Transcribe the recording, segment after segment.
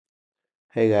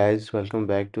Hey guys, welcome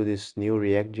back to this new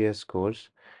React.js course.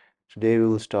 Today we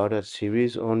will start a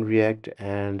series on React,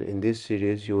 and in this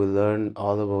series you will learn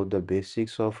all about the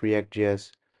basics of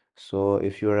React.js. So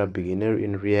if you are a beginner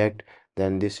in React,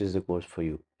 then this is the course for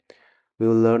you. We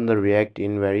will learn the React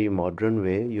in very modern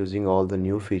way using all the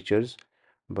new features.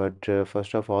 But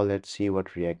first of all, let's see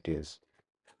what React is.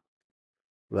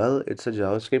 Well, it's a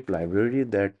JavaScript library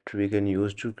that we can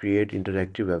use to create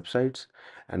interactive websites,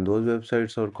 and those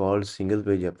websites are called single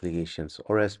page applications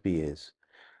or SPAs.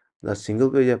 The single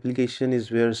page application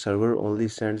is where server only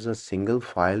sends a single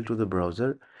file to the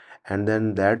browser, and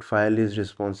then that file is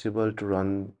responsible to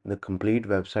run the complete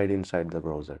website inside the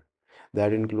browser.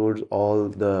 That includes all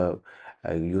the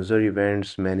user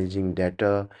events, managing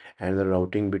data, and the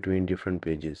routing between different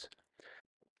pages.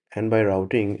 And by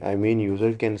routing, I mean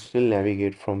user can still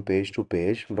navigate from page to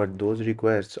page, but those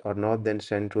requests are not then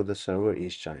sent to the server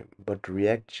each time. But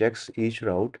React checks each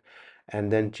route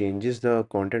and then changes the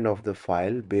content of the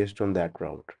file based on that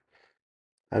route.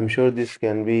 I'm sure this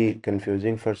can be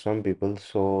confusing for some people,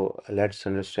 so let's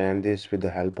understand this with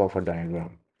the help of a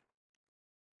diagram.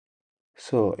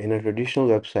 So, in a traditional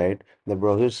website, the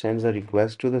browser sends a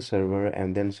request to the server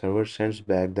and then server sends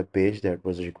back the page that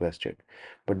was requested.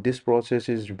 But this process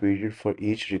is repeated for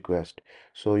each request,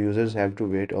 so users have to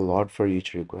wait a lot for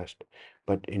each request.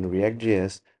 But in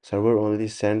React.js, server only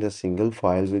sends a single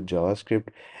file with JavaScript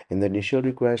in the initial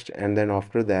request, and then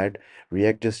after that,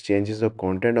 React just changes the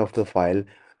content of the file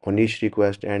on each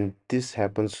request, and this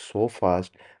happens so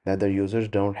fast that the users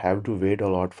don't have to wait a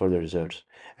lot for the results.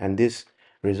 And this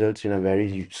results in a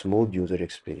very smooth user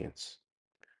experience.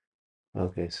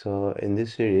 Okay, so in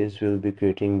this series, we'll be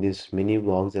creating this mini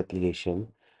blogs application.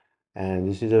 And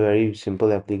this is a very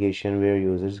simple application where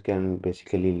users can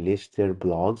basically list their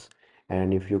blogs.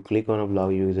 And if you click on a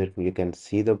blog, you can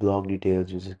see the blog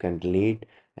details, users can delete,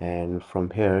 and from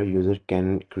here, user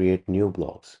can create new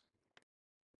blogs.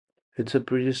 It's a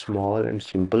pretty small and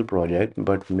simple project,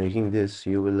 but making this,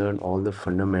 you will learn all the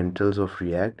fundamentals of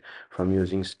React from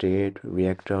using state,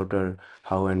 React router,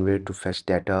 how and where to fetch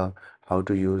data, how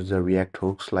to use the React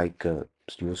hooks like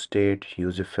use state,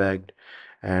 use effect,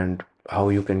 and how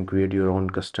you can create your own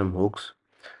custom hooks.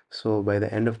 So by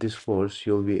the end of this course,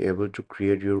 you'll be able to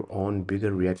create your own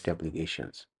bigger React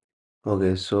applications.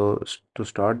 Okay, so to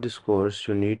start this course,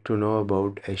 you need to know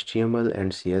about HTML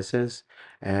and CSS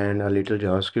and a little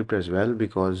JavaScript as well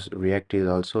because React is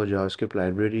also a JavaScript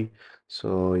library.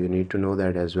 So you need to know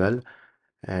that as well.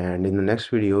 And in the next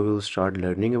video, we'll start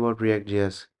learning about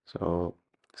React.js. So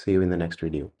see you in the next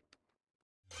video.